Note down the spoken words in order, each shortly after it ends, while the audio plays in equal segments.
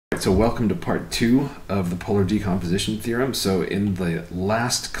Alright, so welcome to part 2 of the polar decomposition theorem. So in the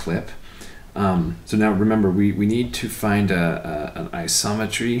last clip, so now remember we need to find an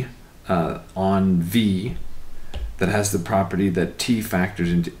isometry on V that has the property that T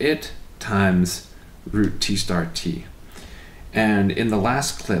factors into it times root T star T. And in the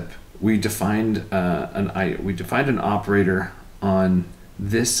last clip, we defined an operator on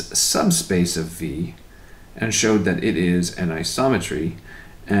this subspace of V and showed that it is an isometry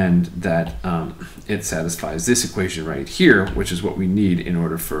and that it satisfies this equation right here, which is what we need in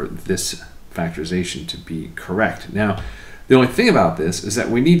order for this factorization to be correct. Now, the only thing about this is that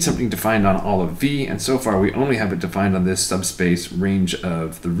we need something defined on all of V, and so far we only have it defined on this subspace range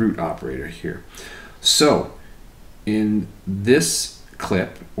of the root operator here. So, in this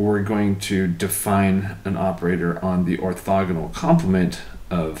clip, we're going to define an operator on the orthogonal complement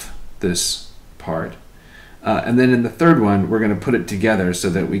of this part. And then in the third one, we're going to put it together so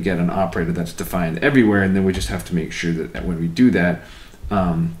that we get an operator that's defined everywhere, and then we just have to make sure that when we do that,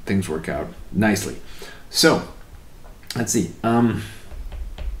 things work out nicely. So, let's see. In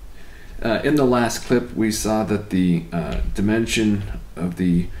the last clip, we saw that the dimension of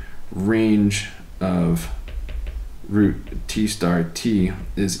the range of root T star T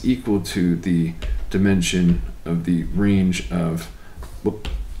is equal to the dimension of the range of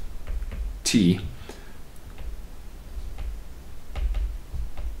T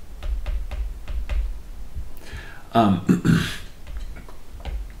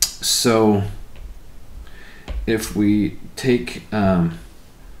so if we take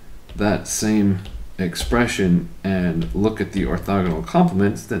that same expression and look at the orthogonal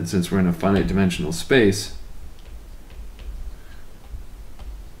complements, then since we're in a finite dimensional space,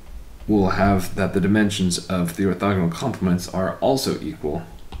 we'll have that the dimensions of the orthogonal complements are also equal.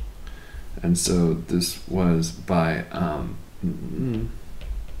 And so this was by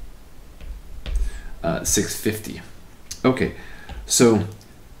 650. Okay, so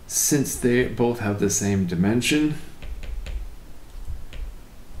since they both have the same dimension,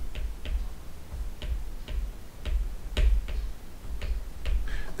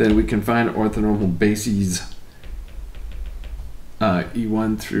 then we can find orthonormal bases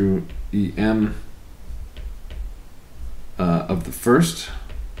E1 through EM of the first,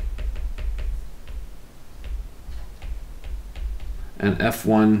 and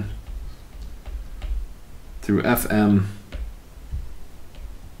F1 through FM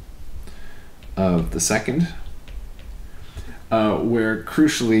of the second, where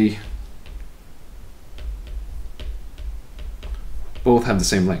crucially both have the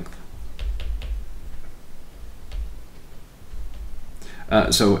same length.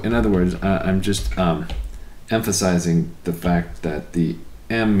 So in other words, I'm just emphasizing the fact that the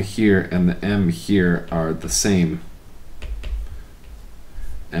M here and the M here are the same.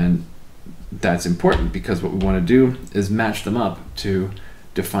 And that's important because what we want to do is match them up to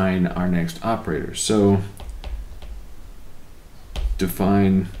define our next operator. So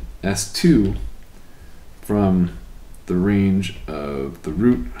define S2 from the range of the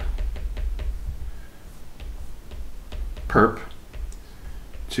root perp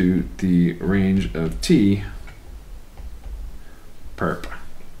to the range of T perp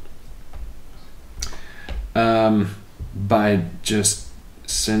by just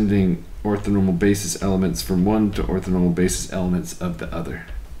sending orthonormal basis elements from one to orthonormal basis elements of the other.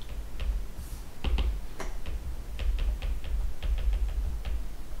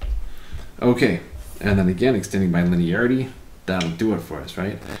 Okay, and then again, extending by linearity, that'll do it for us,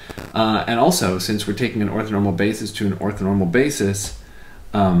 right? And also, since we're taking an orthonormal basis to an orthonormal basis,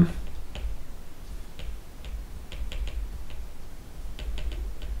 S2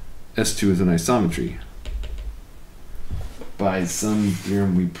 is an isometry. By some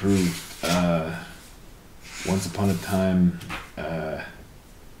theorem we proved once upon a time,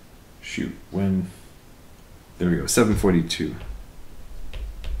 when, there we go, 7.42.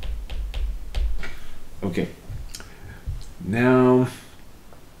 Okay, now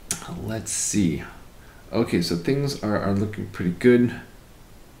let's see. Okay, so things are looking pretty good.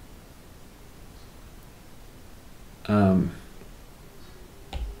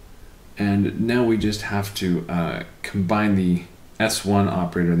 And now we just have to combine the S1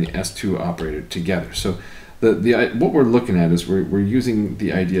 operator and the S2 operator together. So what we're looking at is we're using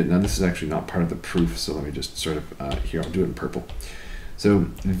the idea, now this is actually not part of the proof, so let me just sort of, here, I'll do it in purple. So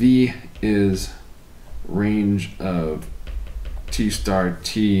V is range of T star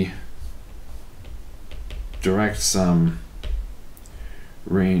T direct sum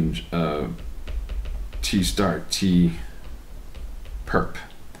range of T star T perp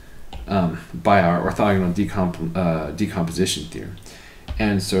by our orthogonal decomposition theorem.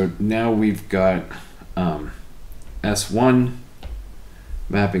 And so now we've got S1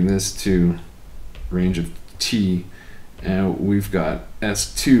 mapping this to range of t, and we've got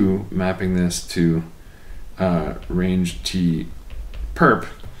S2 mapping this to range t perp.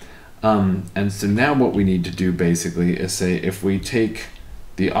 And so now what we need to do basically is say if we take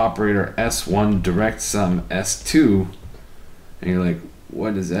the operator S1 direct sum S2, and you're like,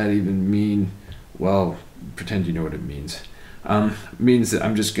 what does that even mean? Well, pretend you know what it means. It means that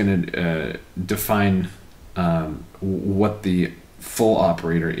I'm just going to define what the full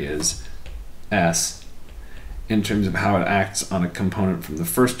operator is, S, in terms of how it acts on a component from the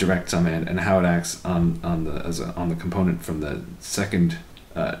first direct sum end and how it acts on the component from the second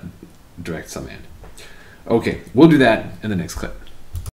direct sum end. Okay, we'll do that in the next clip.